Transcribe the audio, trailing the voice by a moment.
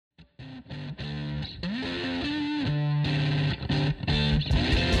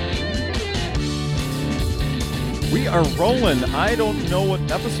are rolling. I don't know what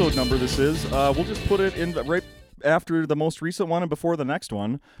episode number this is. We'll just put it in right after the most recent one and before the next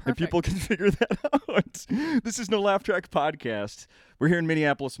one. Perfect. And people can figure that out. This is No Laugh Track Podcast. We're here in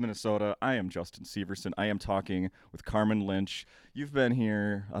Minneapolis, Minnesota. I am Justin Severson. I am talking with Carmen Lynch. You've been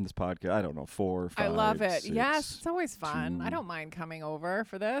here on this podcast, I don't know, 4, 5, I love it. 6. Yes, it's always fun. 2. I don't mind coming over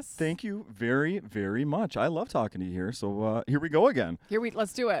for this. Thank you very, very much. I love talking to you here. So here we go again.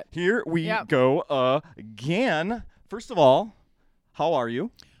 Let's do it. Here we go again. First of all, how are you?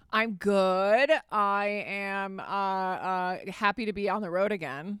 I'm good. I am happy to be on the road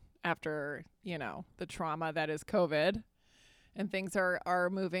again after, the trauma that is COVID, and things are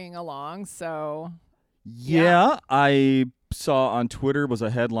moving along. So yeah, I saw on Twitter was a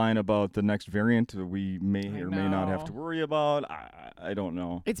headline about the next variant we may or may not have to worry about. I don't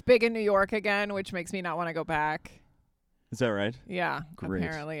know. It's big in New York again, which makes me not want to go back. Is that right? Yeah. Great.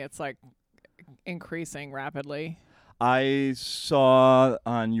 Apparently it's like increasing rapidly. I saw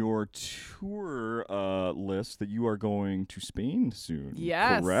on your tour list that you are going to Spain soon.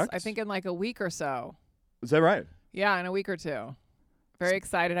 Yes. Correct? I think in like a week or so. Is that right? Yeah, in a week or two. Very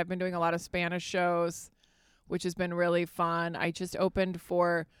excited. I've been doing a lot of Spanish shows, which has been really fun. I just opened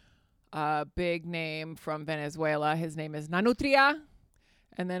for a big name from Venezuela. His name is Nanutria.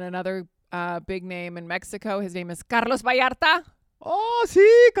 And then another big name in Mexico. His name is Carlos Vallarta. Oh, sí,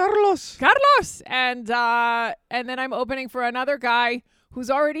 Carlos. Carlos. And then I'm opening for another guy who's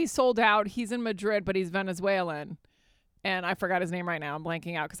already sold out. He's in Madrid, but he's Venezuelan. And I forgot his name right now. I'm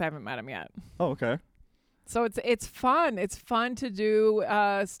blanking out because I haven't met him yet. Oh, okay. So it's fun. It's fun to do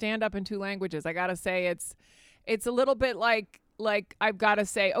stand up in 2 languages. I gotta say it's a little bit like I've got to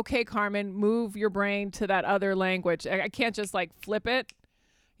say, okay, Carmen, move your brain to that other language. I can't just like flip it.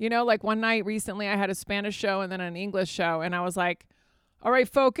 Like one night recently I had a Spanish show and then an English show, and I was like, all right,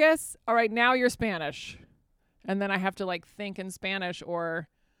 focus. All right, now you're Spanish. And then I have to like think in Spanish, or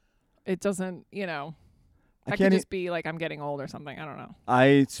it doesn't, that could just be like I'm getting old or something. I don't know.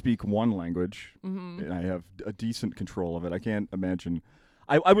 I speak one language, Mm-hmm. and I have a decent control of it. I can't imagine.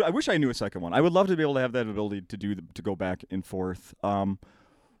 I wish I knew a second one. I would love to be able to have that ability to go back and forth.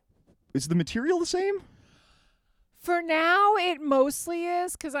 Is the material the same? For now, it mostly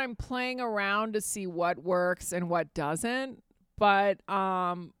is because I'm playing around to see what works and what doesn't. But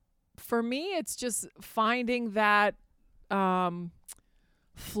for me, it's just finding that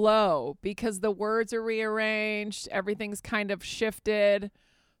flow, because the words are rearranged. Everything's kind of shifted.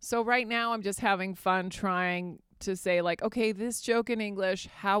 So right now, I'm just having fun trying to say, like, okay, this joke in English,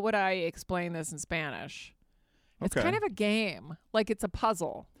 how would I explain this in Spanish? It's kind of a game. Like, it's a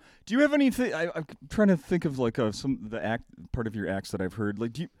puzzle. Do you have anything? I'm trying to think of like some of the part of your acts that I've heard.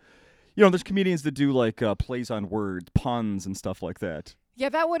 Like, do you, there's comedians that do like plays on words, puns, and stuff like that. Yeah,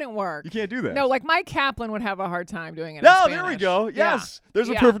 that wouldn't work. You can't do that. No, like Mike Kaplan would have a hard time doing it. No, in there we Spanish. go. Yes, there's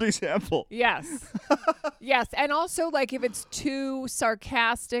a perfect example. Yes, yes, and also like if it's too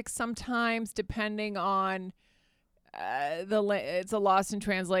sarcastic, sometimes depending on it's a lost in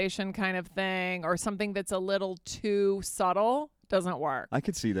translation kind of thing, or something that's a little too subtle, doesn't work. I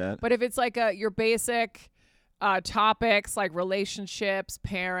could see that. But if it's like your basic topics like relationships,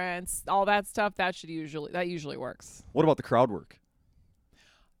 parents, all that stuff, that usually works. What about the crowd work?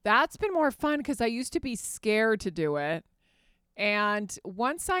 That's been more fun because I used to be scared to do it. And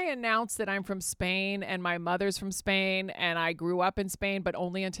once I announced that I'm from Spain and my mother's from Spain and I grew up in Spain, but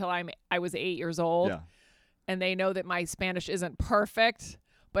only until I was 8 years old. Yeah. And they know that my Spanish isn't perfect,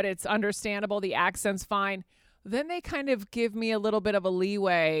 but it's understandable. The accent's fine. Then they kind of give me a little bit of a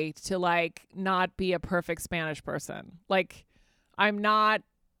leeway to like not be a perfect Spanish person. Like I'm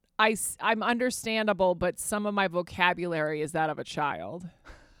understandable, but some of my vocabulary is that of a child.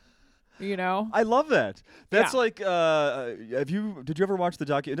 I love that. That's Yeah. like, did you ever watch the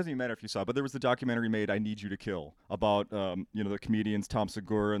it doesn't even matter if you saw it, but there was the documentary made, I Need You to Kill, about, the comedians, Tom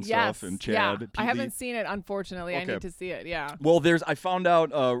Segura and stuff, and Chad. Yeah. Pete I haven't Lee. seen it, unfortunately. Okay. I need to see it. Yeah. Well, I found out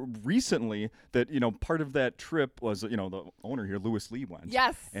recently that, part of that trip was, the owner here, Louis Lee, went.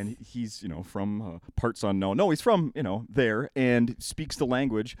 Yes. And he's, from parts unknown. No, he's from, there and speaks the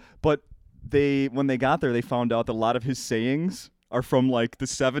language. But when they got there, they found out that a lot of his sayings are from like the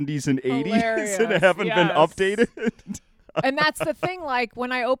 70s and 80s Hilarious. and haven't been Yes. updated. And that's the thing. Like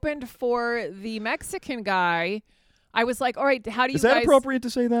when I opened for the Mexican guy, I was like, all right, how do you Is that guys... appropriate to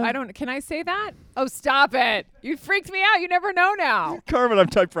say that? Can I say that? Oh, stop it. You freaked me out. You never know now. Carmen, I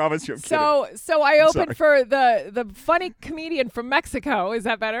promise you I'm kidding. So I opened sorry. for the funny comedian from Mexico. Is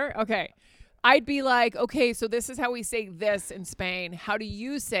that better? Okay. I'd be like, okay, so this is how we say this in Spain. How do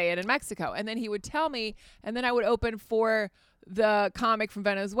you say it in Mexico? And then he would tell me, and then I would open for the comic from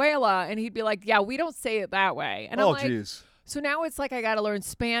Venezuela, and he'd be like, "Yeah, we don't say it that way." And I'm Oh, like, jeez. so now it's like I got to learn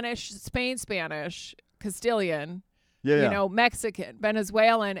Spanish, Spain Spanish, Castilian, Yeah. you know, Mexican,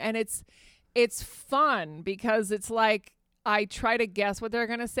 Venezuelan, and it's fun because it's like I try to guess what they're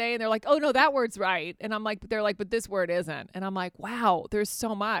gonna say, and they're like, "Oh no, that word's right," and I'm like, they're like, "But this word isn't," and I'm like, "Wow, there's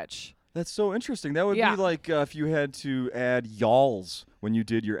so much." That's so interesting. That would Yeah. be like if you had to add y'alls when you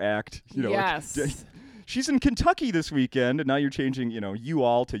did your act. You know, like, Yes. she's in Kentucky this weekend, and now you're changing, you know, you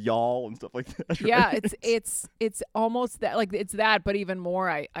all to y'all and stuff like that. Right? Yeah, it's almost that, like it's that, but even more.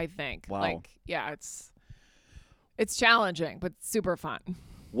 I think. Wow. Like, yeah, it's challenging, but super fun.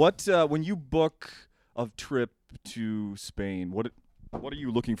 What when you book a trip to Spain, what are you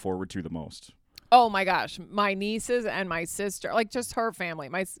looking forward to the most? Oh my gosh, my nieces and my sister, like just her family,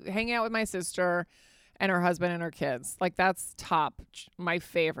 hanging out with my sister and her husband and her kids. Like that's top, my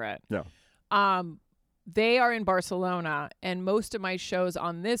favorite. Yeah. They are in Barcelona, and most of my shows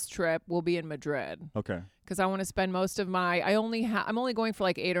on this trip will be in Madrid Okay. because I want to spend most of I'm only going for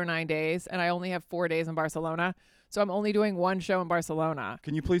like 8 or 9 days, and I only have 4 days in Barcelona. So I'm only doing one show in Barcelona.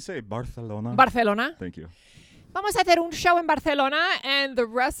 Can you please say Barcelona? Barcelona. Thank you. Vamos a hacer un show in Barcelona, and the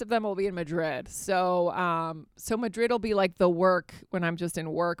rest of them will be in Madrid. So, so Madrid will be like the work when I'm just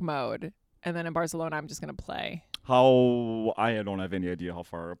in work mode, and then in Barcelona I'm just gonna play. I don't have any idea how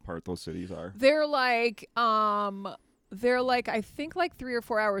far apart those cities are. They're like I think like 3 or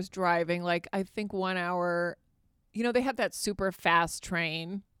 4 hours driving. Like I think 1 hour. You know, they have that super fast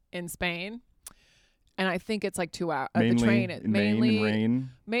train in Spain. And I think it's like 2 hours. Mainly The train, in Maine and rain.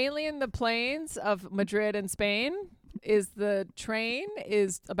 mainly in the plains of Madrid and Spain. The train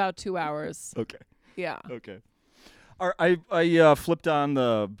is about 2 hours. Okay. Yeah. Okay. I flipped on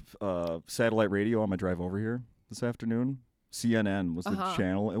the satellite radio on my drive over here this afternoon. CNN was the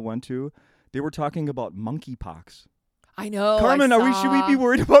channel it went to. They were talking about monkeypox. I know. Carmen, should we be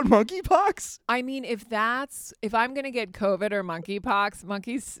worried about monkeypox? I mean, if I'm gonna get COVID or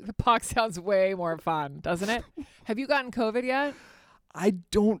monkeypox sounds way more fun, doesn't it? Have you gotten COVID yet? I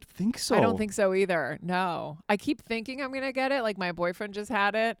don't think so. I don't think so either. No. I keep thinking I'm gonna get it. Like my boyfriend just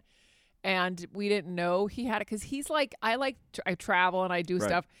had it, and we didn't know he had it because he's like, I travel and I do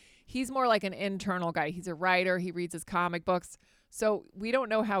stuff. He's more like an internal guy. He's a writer. He reads his comic books. So we don't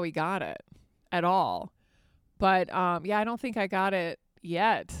know how he got it at all. But yeah, I don't think I got it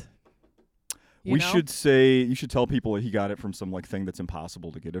yet. You should tell people he got it from some like thing that's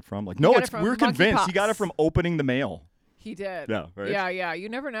impossible to get it from. Like, no, we're convinced he got it from opening the mail. He did. Yeah, right. Yeah. You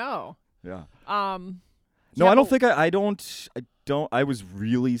never know. Yeah. No, I don't think I don't. I was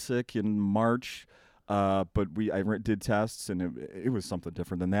really sick in March, but I did tests and it was something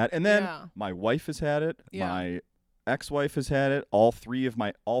different than that. And then my wife has had it. Yeah. My ex-wife has had it. Two of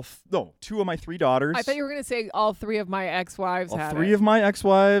my 3 daughters. I thought you were going to say all 3 of my ex-wives had it. All 3 of my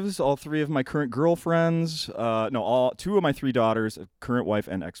ex-wives, all 3 of my current girlfriends. 2 of my 3 daughters, current wife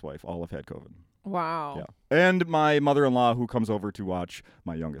and ex-wife, all have had COVID. Wow. Yeah. And my mother-in-law who comes over to watch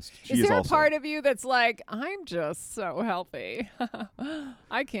my youngest. Is there a part of you that's like, I'm just so healthy.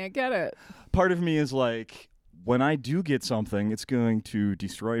 I can't get it. Part of me is like, when I do get something, it's going to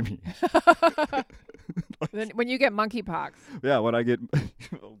destroy me. Then when you get monkeypox. Yeah, when I get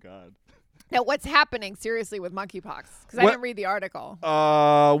oh God. Now, what's happening seriously with monkeypox? Because I didn't read the article.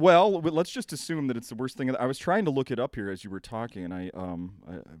 Well, let's just assume that it's the worst thing. I was trying to look it up here as you were talking,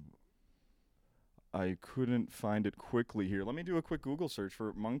 and I couldn't find it quickly here. Let me do a quick Google search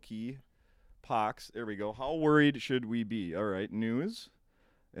for monkeypox. There we go. How worried should we be? All right, news.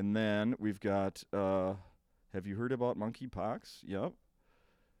 And then we've got, have you heard about monkeypox? Yep.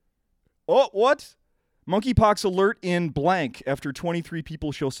 Oh, what? Monkeypox alert in blank after 23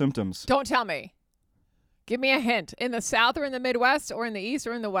 people show symptoms. Don't tell me. Give me a hint. In the South or in the Midwest or in the East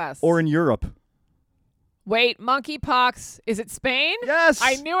or in the West? Or in Europe. Wait, monkeypox. Is it Spain? Yes.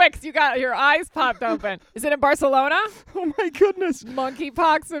 I knew it 'cause you got your eyes popped open. Is it in Barcelona? Oh, my goodness.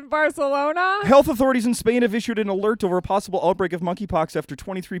 Monkeypox in Barcelona? Health authorities in Spain have issued an alert over a possible outbreak of monkeypox after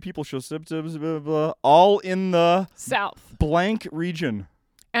 23 people show symptoms, blah, blah, blah, all in the South. Blank region.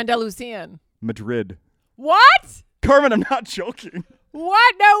 Andalusian. Madrid. What? Carmen, I'm not joking.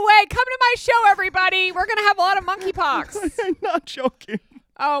 What? No way. Come to my show, everybody. We're going to have a lot of monkeypox. I'm not joking.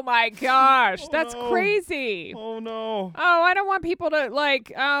 Oh, my gosh. That's no. crazy. Oh, no. Oh, I don't want people to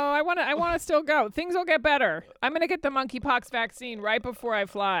I want to still go. Things will get better. I'm going to get the monkeypox vaccine right before I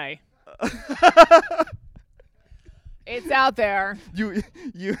fly. It's out there. You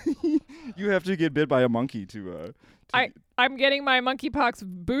have to get bit by a monkey to I'm getting my monkeypox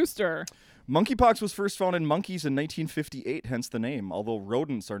booster. Monkeypox was first found in monkeys in 1958, hence the name, although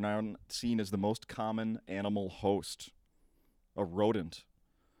rodents are now seen as the most common animal host. a rodent.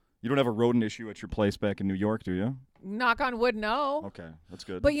 You don't have a rodent issue at your place back in New York, do you? Knock on wood, no. Okay, that's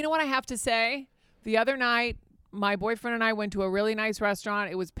good. But you know what I have to say? The other night, my boyfriend and I went to a really nice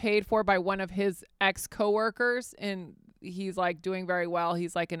restaurant. It was paid for by one of his ex-coworkers, and he's like doing very well.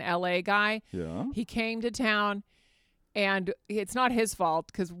 He's like an LA guy. Yeah. He came to town, and it's not his fault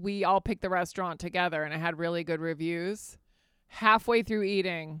because we all picked the restaurant together, and it had really good reviews. Halfway through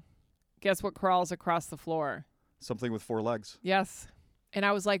eating, guess what crawls across the floor? Something with 4 legs. Yes. And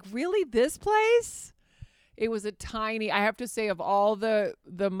I was like, really, this place? It was a tiny, I have to say, of all the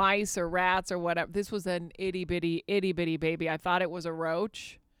mice or rats or whatever, this was an itty bitty baby. I thought it was a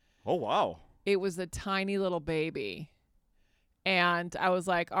roach. Oh, wow. It was a tiny little baby. And I was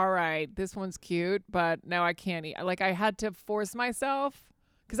like, all right, this one's cute, but now I can't eat. Like, I had to force myself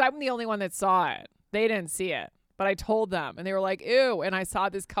because I'm the only one that saw it. They didn't see it, but I told them and they were like, ew. And I saw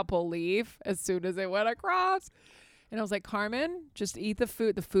this couple leave as soon as it went across. And I was like, Carmen, just eat the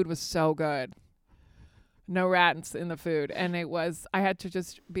food. The food was so good. No rats in the food. And I had to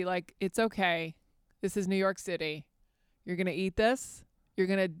just be like, it's okay. This is New York City. You're going to eat this. You're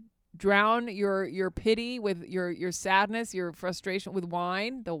going to drown your pity with your sadness, your frustration with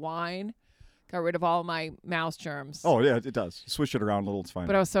wine. The wine got rid of all my mouse germs. Oh, yeah, it does. Swish it around a little, it's fine.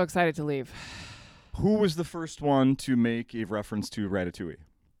 But I was so excited to leave. Who was the first one to make a reference to Ratatouille?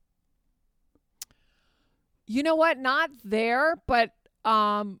 You know what? Not there, but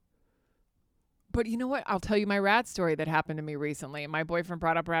you know what? I'll tell you my rat story that happened to me recently. And my boyfriend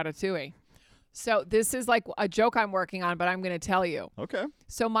brought up Ratatouille. So this is like a joke I'm working on, but I'm going to tell you. Okay.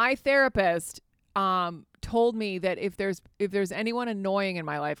 So my therapist told me that if there's anyone annoying in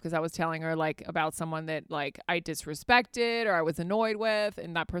my life, because I was telling her like about someone that like I disrespected or I was annoyed with,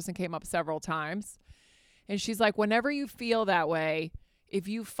 and that person came up several times. And she's like, whenever you feel that way, if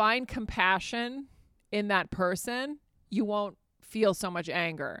you find compassion in that person, you won't feel so much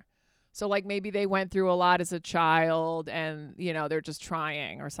anger. So like maybe they went through a lot as a child and, you know, they're just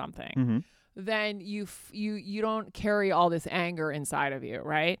trying or something. Mm-hmm. Then you don't carry all this anger inside of you,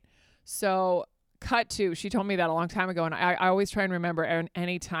 right? So cut to, she told me that a long time ago, and I always try and remember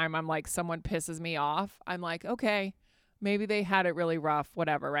any time I'm like, someone pisses me off, I'm like, okay, maybe they had it really rough,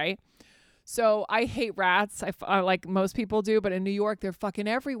 whatever, right? So I hate rats. I like most people do, but in New York, they're fucking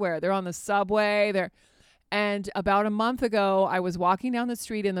everywhere. They're on the subway. And about a month ago, I was walking down the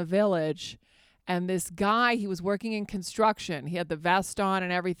street in the Village, and this guy, he was working in construction. He had the vest on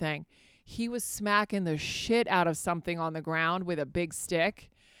and everything. He was smacking the shit out of something on the ground with a big stick.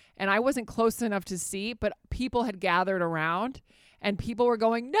 And I wasn't close enough to see, but people had gathered around and people were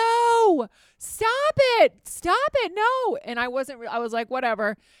going, no, stop it, no. And I was like,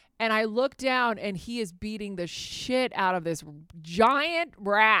 whatever. And I looked down and he is beating the shit out of this giant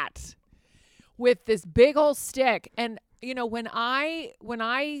rat with this big old stick. And, you know, when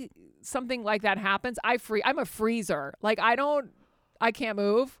something like that happens, I'm a freezer. Like I can't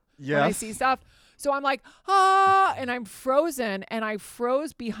move. Yes. When I see stuff. So I'm like, and I'm frozen, and I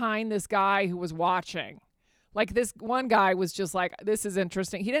froze behind this guy who was watching. Like this one guy was just like, this is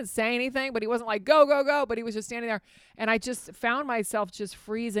interesting. He didn't say anything, but he wasn't like, go, go, go, but he was just standing there. And I just found myself just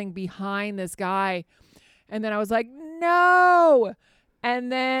freezing behind this guy. And then I was like, no.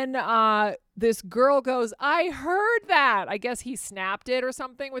 And then this girl goes, I heard that. I guess he snapped it or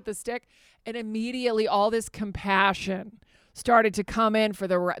something with the stick. And immediately all this compassion started to come in for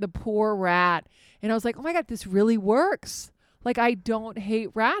the poor rat. And I was like, oh my God, this really works. Like, I don't hate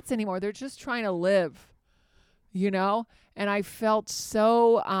rats anymore. They're just trying to live, you know? And I felt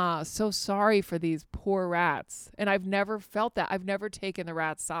so sorry for these poor rats. And I've never felt that. I've never taken the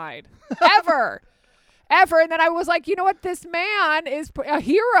rat's side ever. And then I was like, you know what? This man is a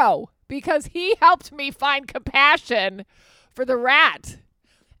hero because he helped me find compassion for the rat.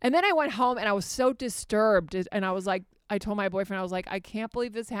 And then I went home and I was so disturbed. And I was like, I told my boyfriend, I was like, I can't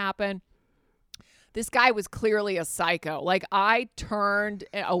believe this happened. This guy was clearly a psycho. Like, I turned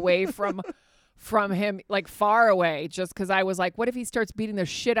away from him, like far away, just because I was like, what if he starts beating the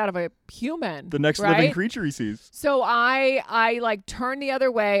shit out of a human? The next right? living creature he sees. So I like turned the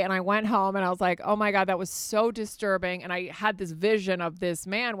other way and I went home and I was like, oh my God, that was so disturbing. And I had this vision of this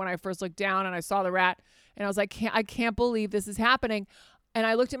man when I first looked down and I saw the rat and I was like, I can't believe this is happening. And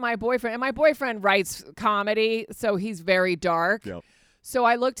I looked at my boyfriend, and my boyfriend writes comedy, so he's very dark. Yep. So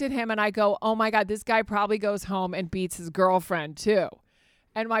I looked at him and I go, oh my God, this guy probably goes home and beats his girlfriend too.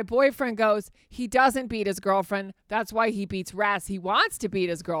 And my boyfriend goes, he doesn't beat his girlfriend. That's why he beats rats. He wants to beat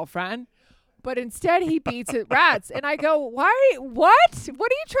his girlfriend, but instead he beats rats. And I go, why? What?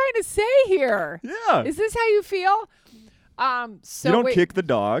 What are you trying to say here? Yeah. Is this how you feel? So you don't wait, kick the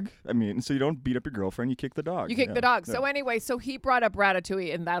dog. I mean, so you don't beat up your girlfriend. You kick the dog. you kick Yeah, the dog. yeah. So anyway, so he brought up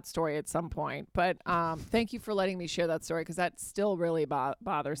Ratatouille in that story at some point. But thank you for letting me share that story because that's still really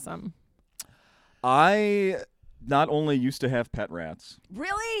bothersome. I not only used to have pet rats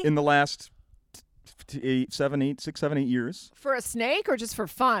Really? in the last 6, 7, 8 years. For a snake or just for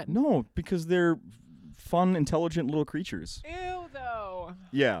fun? No, because they're fun, intelligent little creatures. Ew, though.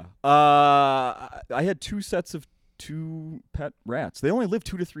 Yeah. I had 2 sets of 2 pet rats. They only live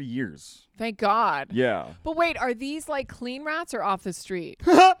 2 to 3 years. Thank God. Yeah. But wait, are these like clean rats or off the street?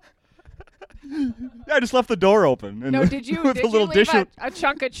 I just left the door open. And No, did you with did a little you leave dish of- a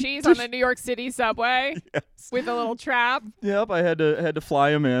chunk of cheese on the New York City subway Yes. with a little trap? Yep, I had to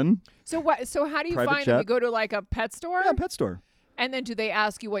fly them in. So what? So how do you Private find them? jet. You go to like a pet store, Yeah, pet store. and then do they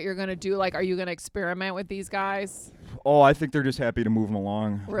ask you what you're gonna do? Like, are you gonna experiment with these guys? Oh, I think they're just happy to move them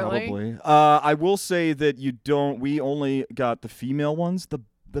along. Really? Probably. I will say that you don't. We only got the female ones.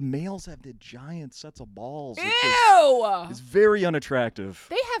 The males have the giant sets of balls. Ew! It's very unattractive.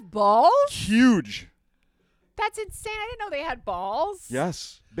 They have balls? Huge. That's insane. I didn't know they had balls.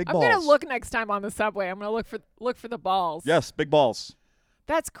 Yes, big I'm balls. gonna look next time on the subway. I'm gonna look for the balls. Yes, big balls.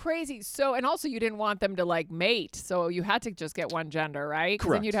 That's crazy. So, and also you didn't want them to like mate, so you had to just get one gender, right? 'Cause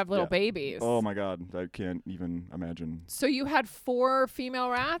then Correct. you'd have little Yeah. babies. Oh my God, I can't even imagine. So you had 4 female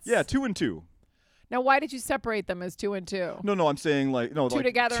rats? Yeah, 2 and 2. Now, why did you separate them as 2 and 2? No, I'm saying like no, Two like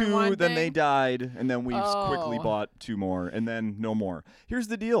together in 2. one Then they thing? died, and then we quickly Oh. bought 2 more, and then no more. Here's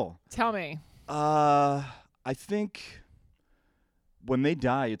the deal. Tell me. I think when they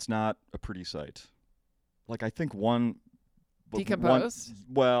die, it's not a pretty sight. Like I think one Decompose?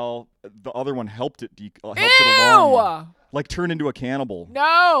 Well, the other one helped it helped it along. Ew! Like turn into a cannibal.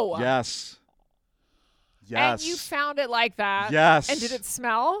 No. Yes. Yes. And you found it like that. Yes. And did it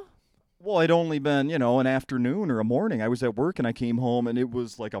smell? Well, it'd only been, an afternoon or a morning. I was at work and I came home and it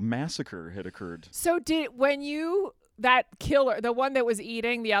was like a massacre had occurred. So that killer, the one that was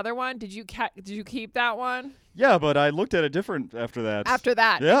eating the other one, did you keep that one? Yeah, but I looked at it different after that. After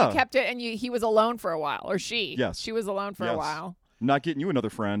that, Yeah. you kept it, and he was alone for a while, or she? Yes. She was alone for a Yes. while. I'm not getting you another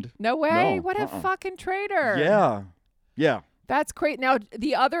friend. No way! No, What a fucking traitor! Yeah. Yeah. That's great. Now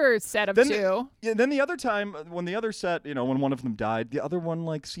the other set of Then 2. Yeah, then the other time, when the other set, when one of them died, the other one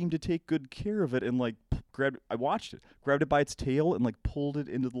like seemed to take good care of it and like I watched it, grabbed it by its tail and like pulled it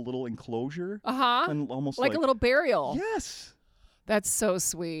into the little enclosure and almost like a little burial. Yes. That's so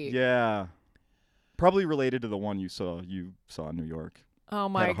sweet. Yeah. Probably related to the one you saw in New York. Oh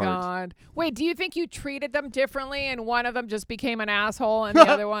my Had a heart. God. Wait, do you think you treated them differently and one of them just became an asshole and the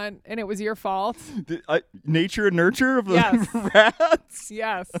other one, and it was your fault? Nature and nurture of the Yes. rats.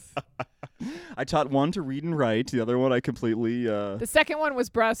 Yes. I taught one to read and write. The other one I completely The second one was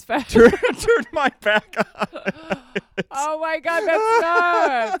breastfed. turned my back on. Oh my God, that's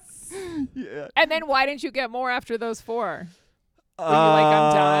nuts. Yeah. And then why didn't you get more after those 4? Were you like,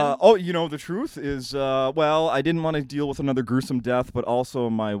 I'm done? Oh, the truth is, I didn't want to deal with another gruesome death, but also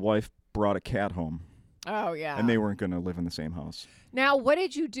my wife brought a cat home, Oh, yeah. and they weren't going to live in the same house. Now, what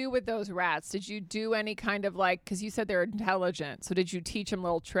did you do with those rats? Did you do any kind of because you said they're intelligent, so did you teach them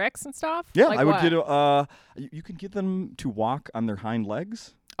little tricks and stuff? Yeah, Like I would what? get. You can get them to walk on their hind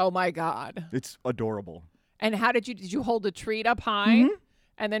legs. Oh my God. It's adorable. And how did you hold a treat up high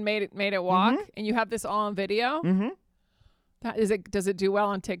and then made it walk? And you have this all on video? Mm-hmm. Does it do well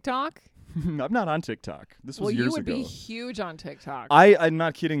on TikTok? I'm not on TikTok. This was Well, years you would ago. be huge on TikTok. I'm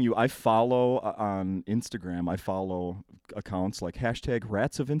not kidding you. I follow on Instagram. I follow accounts like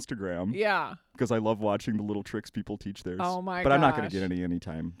 #Rats of Instagram Yeah. because I love watching the little tricks people teach theirs. Oh my But I'm not going gosh. to get any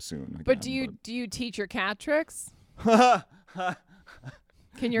anytime soon. But again, do you teach your cat tricks? but-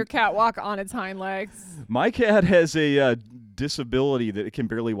 Can your cat walk on its hind legs? My cat has a disability that it can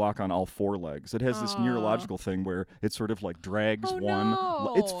barely walk on all 4 legs. It has this Aw. neurological thing where it sort of like drags Oh, one.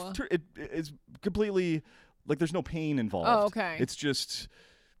 no. It's completely like there's no pain involved. Oh, okay. It's just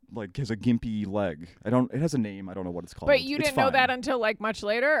like has a gimpy leg. It has a name. I don't know what it's called. But you It's didn't know fine. that until much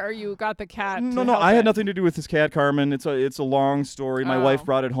later, or you got the cat? No, to no, help I it? had nothing to do with this cat, Carmen. It's a long story. My Oh. wife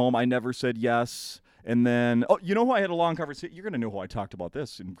brought it home. I never said yes. And then, you know who I had a long conversation? You're going to know who I talked about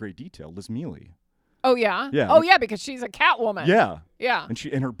this in great detail. Liz Mealy. Oh yeah. Yeah. Oh yeah, because she's a cat woman. Yeah. Yeah. And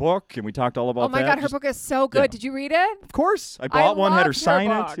she in her book, and we talked all about Oh my that. God, her Just- book is so good. yeah. Did you read it? Of course. I bought one, had her loved her sign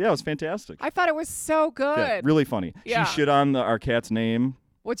book. it. Yeah, it was fantastic. I thought it was so good. Yeah, really funny. Yeah. She shit on our cat's name,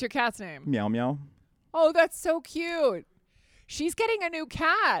 What's your cat's name? Meow Meow. Oh, that's so cute. She's getting a new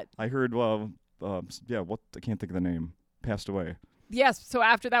cat. I heard, I can't think of the name. Passed away. Yes. So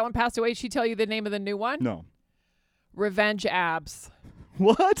after that one passed away, she tell you the name of the new one? No. Revenge Abs.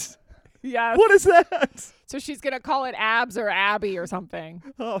 What? Yes. What is that? So she's going to call it Abs or Abby or something.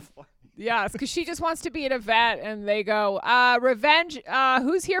 Oh, fuck. Yes, because she just wants to be at a vet, and they go, revenge.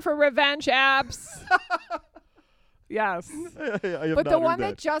 Who's here for revenge, Abs? Yes. I have But not the heard one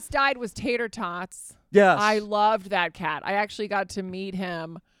that just died was Tater Tots. Yes. I loved that cat. I actually got to meet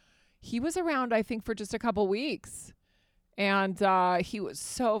him. He was around, I think, for just a couple weeks. And he was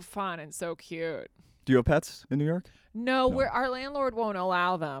so fun and so cute. Do you have pets in New York? No, our landlord won't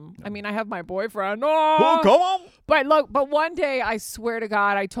allow them. I mean, I have my boyfriend. Oh, come on. But one day, I swear to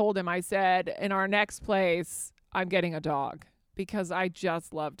God, I told him, I said, in our next place, I'm getting a dog because I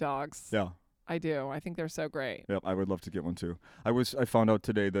just love dogs. Yeah. I do. I think they're so great. Yep, I would love to get one too. I found out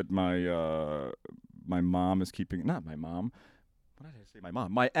today that my mom is keeping, not my mom. What did I say? My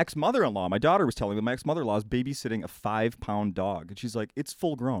mom. My ex-mother-in-law. My daughter was telling me my ex-mother-in-law is babysitting a 5-pound dog, and she's like, it's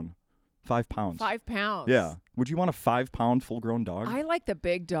full grown. 5 pounds. 5 pounds. Yeah. Would you want a 5-pound full-grown dog? I like the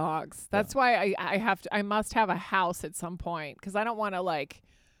big dogs. That's why I must have a house at some point because I don't want to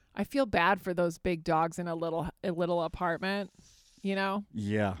I feel bad for those big dogs in a little apartment, you know?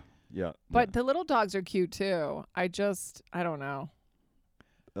 Yeah. Yeah. But the little dogs are cute too. I don't know.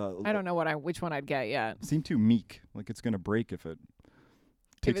 I don't know which one I'd get yet. Seem too meek. Like it's gonna break if it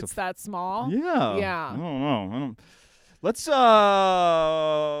takes If it's that small. Yeah. Yeah. I don't know. Let's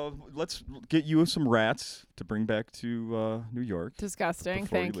get you some rats to bring back to New York. Disgusting.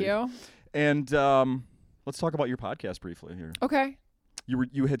 Before Thank you you. And let's talk about your podcast briefly here. Okay.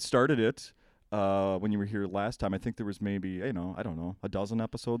 You had started it when you were here last time. I think there was maybe I don't know a dozen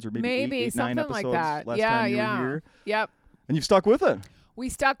episodes or maybe eight, something 9 episodes like that. last time you were here. Yep. And you've stuck with it. We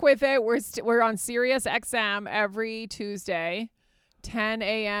stuck with it. We're on Sirius XM every Tuesday, 10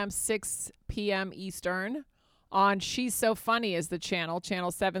 a.m., 6 p.m. Eastern. On She's So Funny is the channel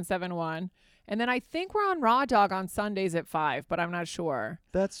 771. And then I think we're on Raw Dog on Sundays at 5, but I'm not sure.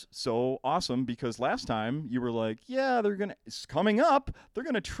 That's so awesome because last time you were like, yeah, it's coming up. They're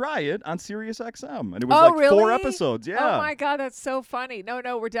going to try it on Sirius XM. And it was really? 4 episodes. Yeah. Oh, my God. That's so funny. No,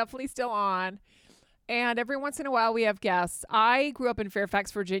 we're definitely still on. And every once in a while, we have guests. I grew up in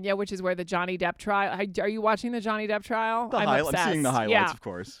Fairfax, Virginia, which is where the Johnny Depp trial. Are you watching the Johnny Depp trial? I'm seeing the highlights, yeah. of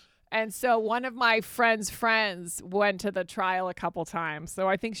course. And so one of my friends' went to the trial a couple times. So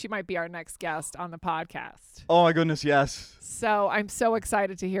I think she might be our next guest on the podcast. Oh, my goodness, yes. So I'm so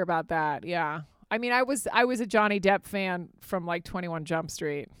excited to hear about that. Yeah. I mean, I was a Johnny Depp fan from 21 Jump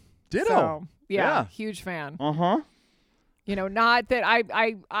Street. Ditto. So, Yeah. Huge fan. Uh-huh. You know, not that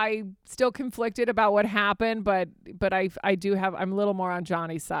I still conflicted about what happened, but I'm a little more on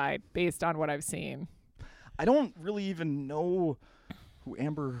Johnny's side based on what I've seen. I don't really even know who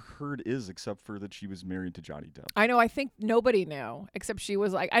Amber Heard is except for that she was married to Johnny Depp. I know. I think nobody knew except she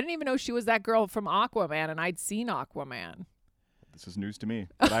was I didn't even know she was that girl from Aquaman, and I'd seen Aquaman. This is news to me,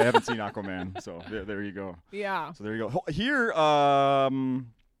 but I haven't seen Aquaman, so there you go. Yeah. So there you go. Here, are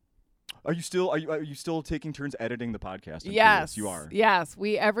you still taking turns editing the podcast? Yes, you are. Yes,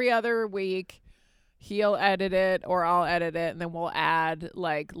 we every other week he'll edit it or I'll edit it, and then we'll add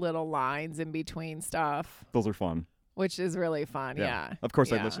little lines in between stuff. Those are fun. Which is really fun, yeah. Of course,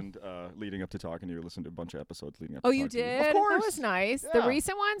 yeah. I listened leading up to talking to you. I listened to a bunch of episodes leading up. Oh, to you talking to did? Of course. That was nice. Yeah. The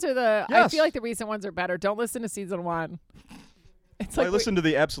recent ones or the? Yes. I feel like the recent ones are better. Don't listen to season 1. It's I listened to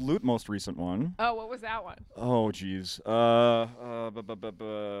the absolute most recent one. Oh, what was that one? Oh, geez. My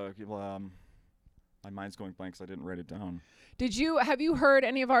mind's going blank because I didn't write it down. Have you heard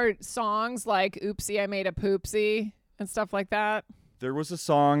any of our songs like "Oopsie, I Made a Poopsie" and stuff like that? There was a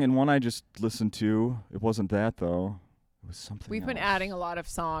song and one I just listened to. It wasn't that though. It was something. We've been else. adding a lot of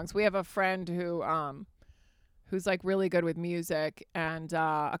songs. We have a friend who's really good with music, and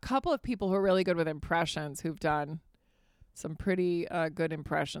a couple of people who are really good with impressions who've done some pretty good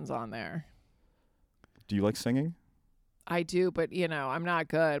impressions on there. Do you like singing? I do, but I'm not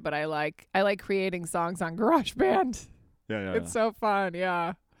good. But I like creating songs on GarageBand. Yeah. It's so fun.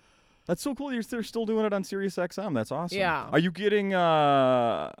 Yeah. That's so cool. They're still doing it on Sirius XM. That's awesome. Yeah. Are you getting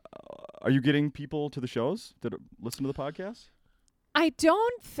people to the shows that listen to the podcast? I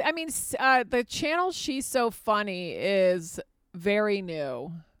don't. The channel She's So Funny is very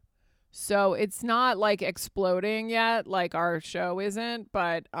new, so it's not exploding yet, like our show isn't.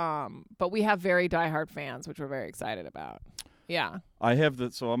 But we have very diehard fans, which we're very excited about. Yeah. I have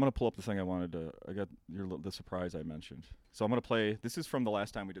so I'm gonna pull up the thing I wanted to. I got the surprise I mentioned. So I'm gonna play. This is from the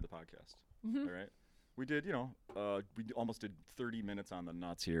last time we did the podcast. Mm-hmm. All right. We did, we almost did 30 minutes on the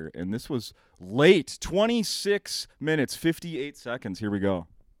nuts here, and this was late. 26 minutes, 58 seconds. Here we go.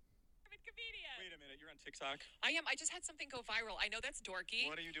 Wait a minute, you're on TikTok? I am. I just had something go viral. I know that's dorky.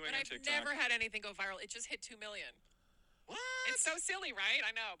 What are you doing but on I've TikTok? never had anything go viral. It just hit 2 million. What? It's so silly, right?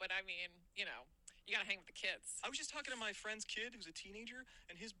 I know, but I mean, you know, you gotta hang with the kids. I was just talking to my friend's kid who's a teenager,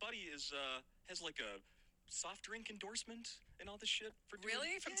 and his buddy has like a soft drink endorsement and all this shit for doing.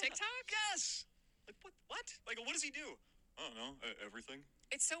 Really? From Yeah. TikTok? Yes. Like what? Like what does he do? I don't know. Everything.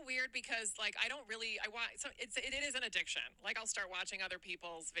 It's so weird because like I want so it is an addiction. Like I'll start watching other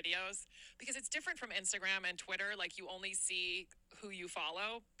people's videos because it's different from Instagram and Twitter. Like you only see who you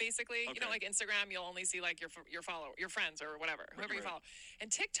follow, basically. You know, Okay. like Instagram, you'll only see like your friends or whatever, whoever you Right. follow.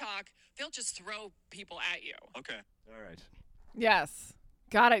 And TikTok, they'll just throw people at you. Okay. All right. Yes.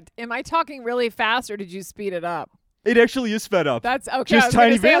 Got it. Am I talking really fast or did you speed it up? It actually is sped up. That's okay. Just I was gonna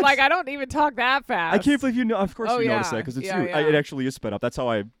tiny say, bits. like, I don't even talk that fast. I can't believe you know. Of course Oh, you noticed yeah. that because it's Yeah, you. yeah. It actually is sped up. That's how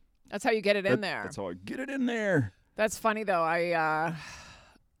I. That's how you get it in there. That's how I get it in there. That's funny though. I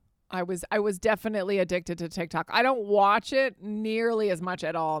was definitely addicted to TikTok. I don't watch it nearly as much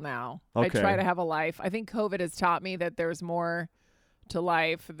at all now. Okay. I try to have a life. I think COVID has taught me that there's more to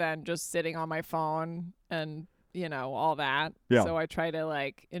life than just sitting on my phone and, you know, all that. Yeah. So I try to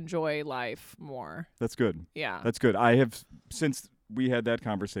like enjoy life more. That's good. Yeah. That's good. I have, since we had that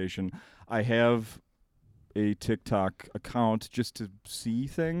conversation, I have a TikTok account just to see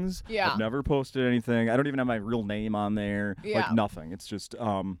things. Yeah. I've never posted anything. I don't even have my real name on there. Yeah. Like nothing. It's just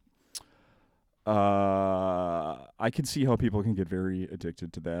I can see how people can get very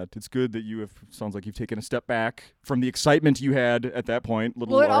addicted to that. It's good that sounds like you've taken a step back from the excitement you had at that point,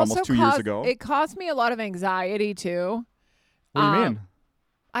 it almost 2 years caused- ago. It caused me a lot of anxiety too. What do you mean?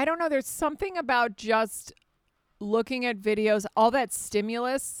 I don't know. There's something about just looking at videos, all that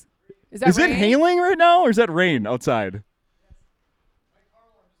stimulus. Is that Is it rain? hailing right now, or is that rain outside?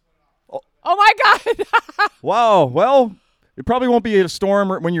 Oh my God. Wow. Well, it probably won't be a storm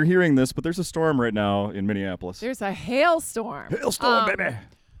when you're hearing this, but there's a storm right now in Minneapolis. There's a hailstorm. Hailstorm, baby.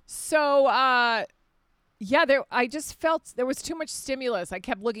 So, yeah, I just felt there was too much stimulus. I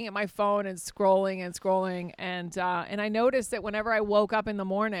kept looking at my phone and scrolling, and I noticed that whenever I woke up in the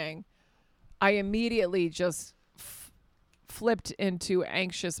morning, I immediately just flipped into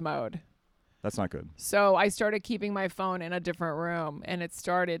anxious mode. That's not good. So I started keeping my phone in a different room, and it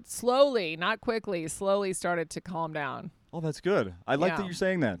started slowly, not quickly, slowly started to calm down. Oh, that's good. I like that Yeah. you're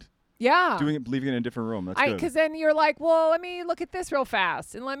saying that. Yeah. Leaving it in a different room. That's good. Because then you're like, well, let me look at this real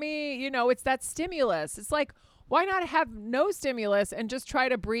fast. And let me, it's that stimulus. It's like, why not have no stimulus and just try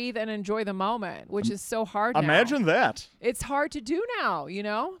to breathe and enjoy the moment, which is so hard now. Imagine that. It's hard to do now,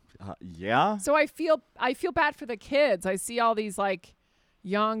 Yeah. So I feel bad for the kids. I see all these like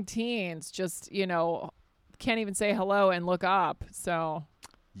young teens just, can't even say hello and look up. So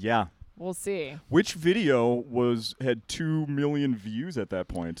Yeah. we'll see. Which video had 2 million views at that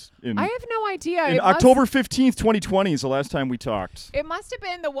point? I have no idea. In It must- October 15th, 2020 is the last time we talked. It must have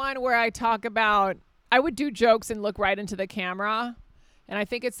been the one where I talk about, I would do jokes and look right into the camera. And I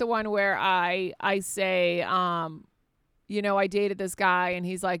think it's the one where I say, I dated this guy and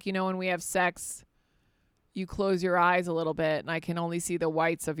he's like, when we have sex, you close your eyes a little bit and I can only see the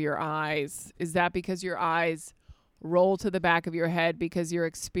whites of your eyes. Is that because your eyes roll to the back of your head because you're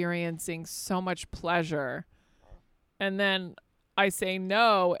experiencing so much pleasure? And then I say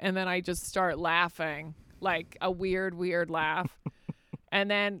no, and then I just start laughing, like a weird laugh. And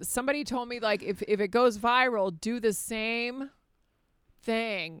then somebody told me, like, if it goes viral, do the same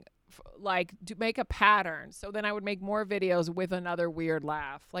thing, make a pattern. So then I would make more videos with another weird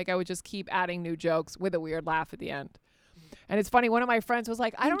laugh. Like I would just keep adding new jokes with a weird laugh at the end. And it's funny, one of my friends was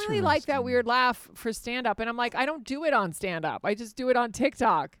like, I don't really like that weird laugh for stand-up. And I'm like, I don't do it on stand-up. I just do it on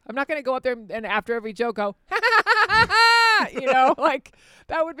TikTok. I'm not going to go up there and after every joke go, like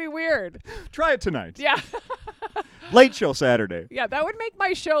that would be weird. Try it tonight. Yeah. Late show Saturday. Yeah, that would make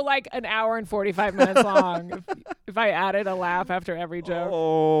my show like an hour and 45 minutes long if I added a laugh after every joke.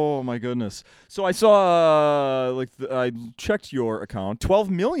 Oh my goodness! So I saw, I checked your account. 12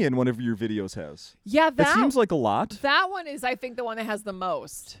 million one of your videos has. Yeah, That seems like a lot. That one is, I think, the one that has the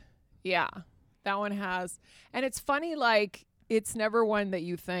most. Yeah, that one has. And it's funny, like, it's never one that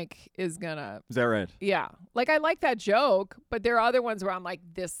you think is gonna. Is that right? Yeah. Like, I like that joke, but there are other ones where I'm like,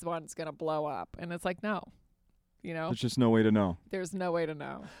 this one's gonna blow up. And it's like, no. There's just no way to know. There's no way to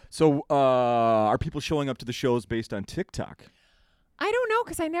know. So are people showing up to the shows based on TikTok? I don't know,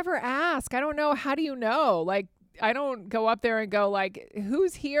 because I never ask. I don't know. How do you know? Like, I don't go up there and go, like,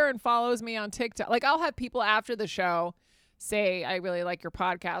 who's here and follows me on TikTok? Like, I'll have people after the show say, I really like your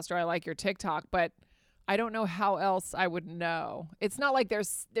podcast or I like your TikTok, but I don't know how else I would know. It's not like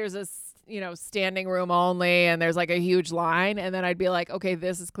there's a, standing room only and there's like a huge line. And then I'd be like, okay,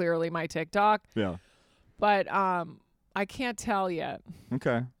 this is clearly my TikTok. Yeah. But I can't tell yet.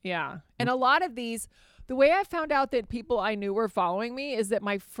 Okay. Yeah. And a lot of these The way I found out that people I knew were following me is that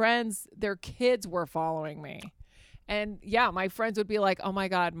my friends, their kids were following me. And yeah, my friends would be like, oh my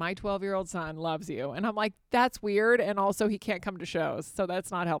God, my 12-year-old son loves you. And I'm like, that's weird. And also he can't come to shows. So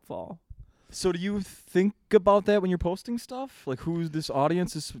that's not helpful. So do you think about that when you're posting stuff? Like who's this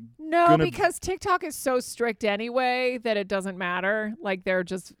audience is No, because TikTok is so strict anyway that it doesn't matter. Like they're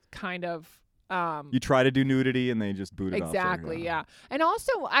just kind of you try to do nudity and they just boot it off. Exactly, yeah. And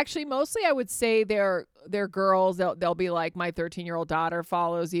also actually mostly I would say they're girls. They'll be like my 13-year-old daughter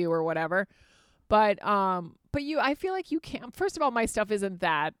follows you or whatever. But I feel like you can't. First of all, my stuff isn't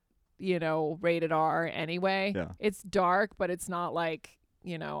that, rated R anyway. Yeah. It's dark, but it's not like,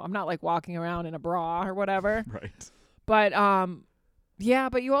 I'm not like walking around in a bra or whatever. Right. But yeah,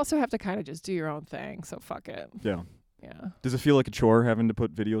 but you also have to kind of just do your own thing. So fuck it. Yeah. Yeah. Does it feel like a chore having to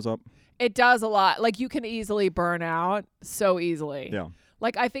put videos up? It does a lot. Like you can easily burn out so easily. Yeah.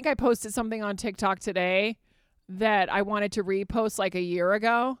 Like I think I posted something on TikTok today that I wanted to repost like a year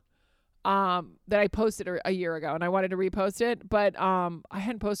ago. That I posted a year ago and I wanted to repost it, but I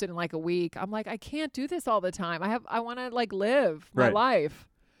hadn't posted in like a week. I'm like, I can't do this all the time. I want to like live my life.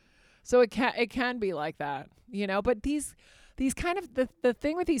 So it can be like that, but these kind of the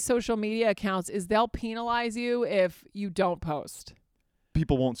thing with these social media accounts is they'll penalize you if you don't post.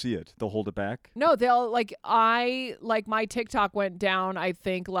 People won't see it. They'll hold it back. No, they'll my TikTok went down, I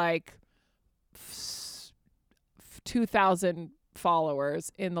think like 2,000 followers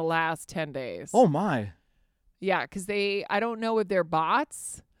in the last 10 days. Oh my. Yeah, because I don't know if they're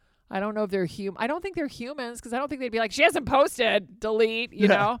bots. I don't know if they're I don't think they're humans because I don't think they'd be like, she hasn't posted, delete, you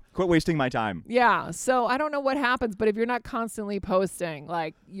know? Quit wasting my time. Yeah, so I don't know what happens, but if you're not constantly posting,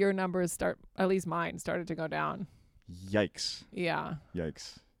 like your numbers at least mine started to go down. Yikes. Yeah.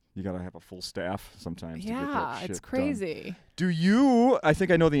 Yikes. You got to have a full staff sometimes to get that Yeah, shit it's done. crazy. I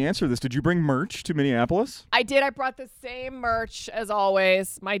think I know the answer to this. Did you bring merch to Minneapolis? I did. I brought the same merch as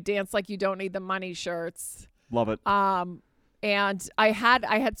always. My Dance Like You Don't Need the Money shirts. Love it. And I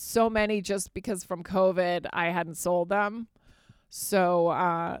had so many just because from COVID I hadn't sold them. So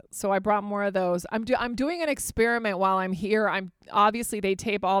I brought more of those. I'm doing an experiment while I'm here. Obviously they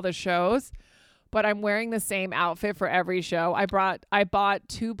tape all the shows, but I'm wearing the same outfit for every show. I bought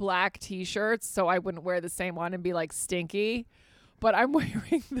 2 black t-shirts so I wouldn't wear the same one and be like stinky. But I'm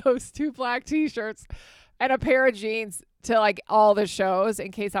wearing those 2 black t-shirts and a pair of jeans to like all the shows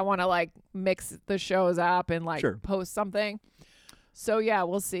in case I want to like mix the shows up and like post something. So yeah,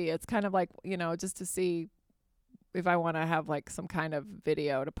 we'll see. It's kind of like, just to see if I want to have like some kind of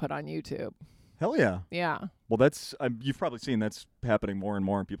video to put on YouTube. Hell yeah. Yeah. Well, that's you've probably seen that's happening more and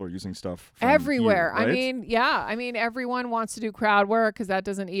more, and people are using stuff from everywhere. You, right? I mean, everyone wants to do crowd work because that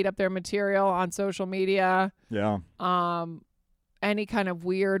doesn't eat up their material on social media. Yeah. Any kind of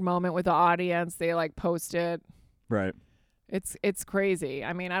weird moment with the audience, they like post it. Right. It's crazy.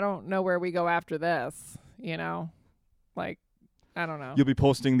 I mean, I don't know where we go after this. Like. I don't know. You'll be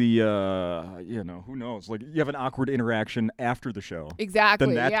posting the, who knows? Like you have an awkward interaction after the show. Exactly.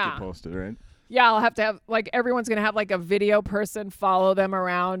 Then that's get posted, right? Yeah, I'll have to have like everyone's gonna have like a video person follow them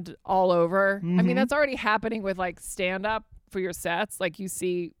around all over. Mm-hmm. I mean, that's already happening with like stand up for your sets. Like you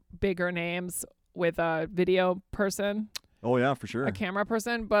see bigger names with a video person. Oh yeah, for sure. A camera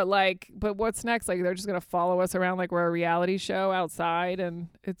person, but what's next? Like they're just gonna follow us around like we're a reality show outside, and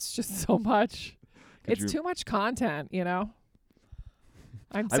it's just so much. It's too much content,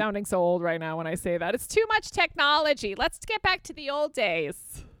 I'm sounding so old right now when I say that. It's too much technology. Let's get back to the old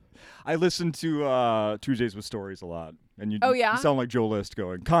days. I listen to Tuesdays with Stories a lot. And you sound like Joe List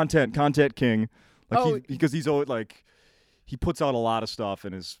going, content king. Like because he's always like, he puts out a lot of stuff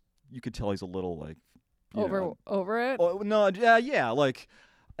and you could tell he's a little like. Over it? Oh, no, yeah, like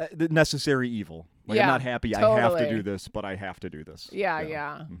the necessary evil. Like I'm not happy totally. I have to do this, but I have to do this. Yeah.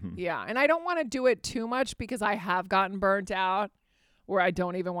 Mm-hmm. Yeah. And I don't want to do it too much because I have gotten burnt out where I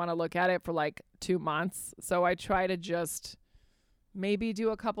don't even want to look at it for like 2 months. So I try to just maybe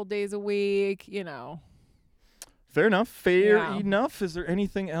do a couple days a week, Fair enough. Fair enough. Is there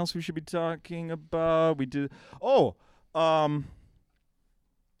anything else we should be talking about? We did. The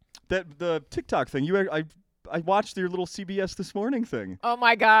TikTok thing. I watched your little CBS This Morning thing. Oh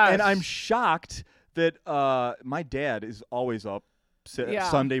my gosh. And I'm shocked that my dad is always up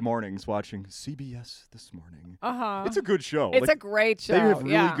Sunday mornings watching CBS This Morning. Uh-huh. It's a good show. It's a great show. They have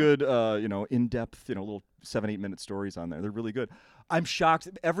really good, in-depth, little 7-8 minute stories on there. They're really good. I'm shocked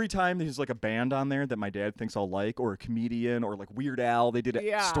every time there's like a band on there that my dad thinks I'll like, or a comedian, or like Weird Al. They did a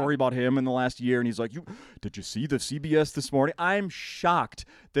Yeah. story about him in the last year, and he's like, did you see the CBS this morning? I'm shocked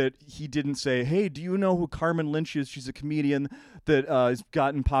that he didn't say, hey, do you know who Carmen Lynch is? She's a comedian that has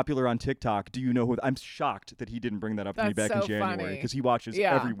gotten popular on TikTok. Do you know who? I'm shocked that he didn't bring that up to me That's back in so January, funny. because he watches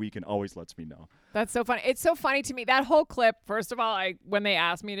Yeah. every week and always lets me know. That's so funny. It's so funny to me. That whole clip, first of all, when they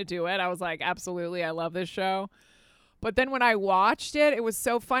asked me to do it, I was like, absolutely, I love this show. But then when I watched it, it was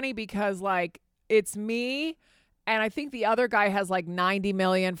so funny because like it's me, and I think the other guy has like 90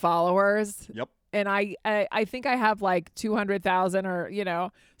 million followers. Yep. And I think I have like 200,000, or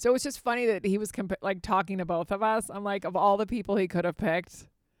so it was just funny that he was like talking to both of us. I'm like, of all the people he could have picked,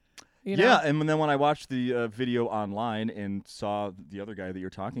 Yeah, and then when I watched the video online and saw the other guy that you're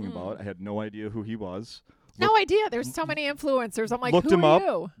talking about, I had no idea who he was. No idea. There's so many influencers. I'm like, Looked who him are up.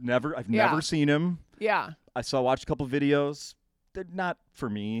 you? I've Yeah. never seen him. Yeah. Watched a couple videos. They're not for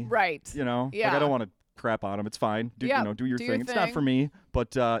me. Right. Like Yeah. I don't want to crap on him. It's fine. Do Yeah, do your do your thing. It's not thing. for me.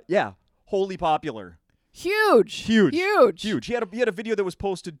 But yeah, wholly popular. Huge. Huge. Huge. He had a video that was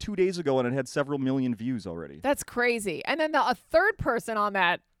posted 2 days ago and it had several million views already. That's crazy. And then a third person on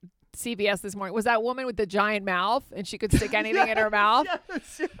that CBS this morning was that woman with the giant mouth, and she could stick anything in her mouth.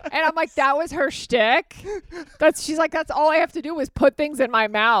 Yes. And I'm like, that was her shtick. She's like, that's all I have to do is put things in my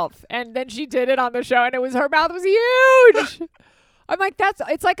mouth. And then she did it on the show, and her mouth was huge. I'm like,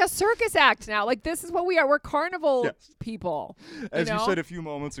 it's like a circus act now. Like, this is what we are. We're carnival Yes. people. As you know? said a few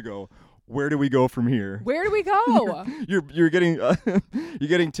moments ago, where do we go from here? Where do we go? You're getting you're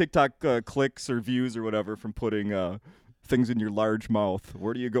getting TikTok clicks or views or whatever from putting things in your large mouth.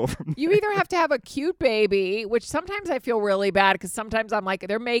 Where do you go from there? You either have to have a cute baby, which sometimes I feel really bad because sometimes I'm like,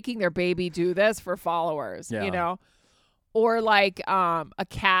 they're making their baby do this for followers, Yeah. or like a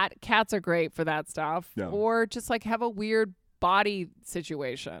cat. Cats are great for that stuff. Yeah. Or just like have a weird body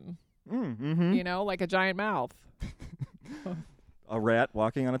situation, Mm-hmm. like a giant mouth. A rat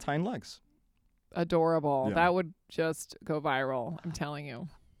walking on its hind legs. Adorable. Yeah. That would just go viral. I'm telling you.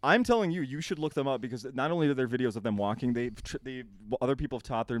 I'm telling you, you should look them up because not only are there videos of them walking, other people have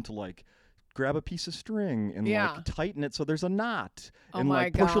taught them to like grab a piece of string and Yeah. like tighten it so there's a knot Oh and my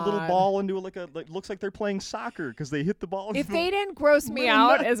like push a little God. ball into looks like they're playing soccer because they hit the ball. If they didn't gross me Really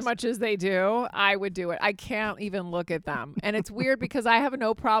out nuts. as much as they do, I would do it. I can't even look at them. And it's weird because I have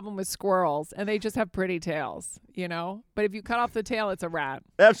no problem with squirrels and they just have pretty tails, But if you cut off the tail, it's a rat.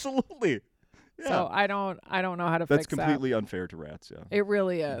 Absolutely. Yeah. So I don't know how to That's fix completely unfair to rats, yeah. that. It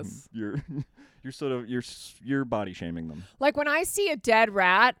really is. You're sort of you're body shaming them. Like when I see a dead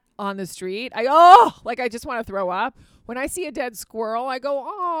rat on the street, I just want to throw up. When I see a dead squirrel, I go,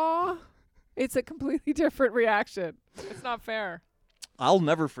 "Aw." It's a completely different reaction. It's not fair. I'll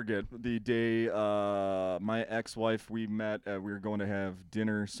never forget the day my ex-wife, we met. We were going to have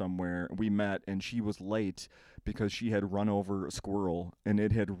dinner somewhere. We met, and she was late because she had run over a squirrel, and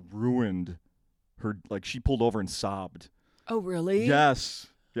it had ruined her. Like, she pulled over and sobbed. Oh, really? Yes.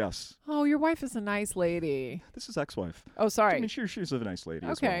 Oh, your wife is a nice lady. This is ex-wife. Oh, sorry. I mean, she's a nice lady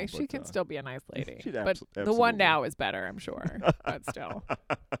as Okay, well, she but, can still be a nice lady. she'd But the absolutely. one now is better, I'm sure. But still.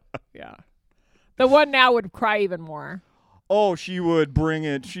 Yeah. The one now would cry even more. Oh, she would bring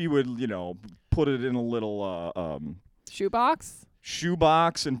it. She would, put it in a little Shoebox?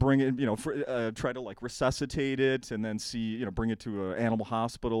 shoebox and bring it, try to like resuscitate it and then see, bring it to an animal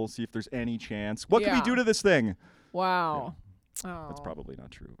hospital, see if there's any chance. What can we Yeah. do to this thing? Wow. Oh. That's probably not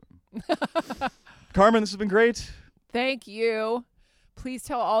true. Carmen, this has been great. Thank you. Please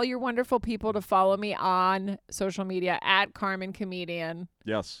tell all your wonderful people to follow me on social media at Carmen Comedian,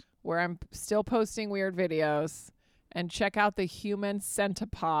 Yes. where I'm still posting weird videos. And check out the Human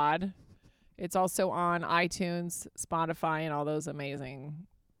Centipod. It's also on iTunes, Spotify, and all those amazing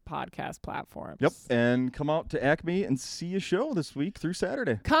podcast platforms. Yep. And come out to Acme and see a show this week through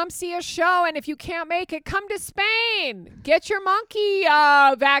Saturday. Come see a show, and if you can't make it, come to Spain. Get your monkey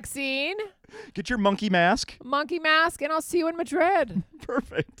vaccine, Get your monkey mask. monkey mask, and I'll see you in Madrid.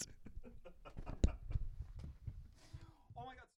 Perfect.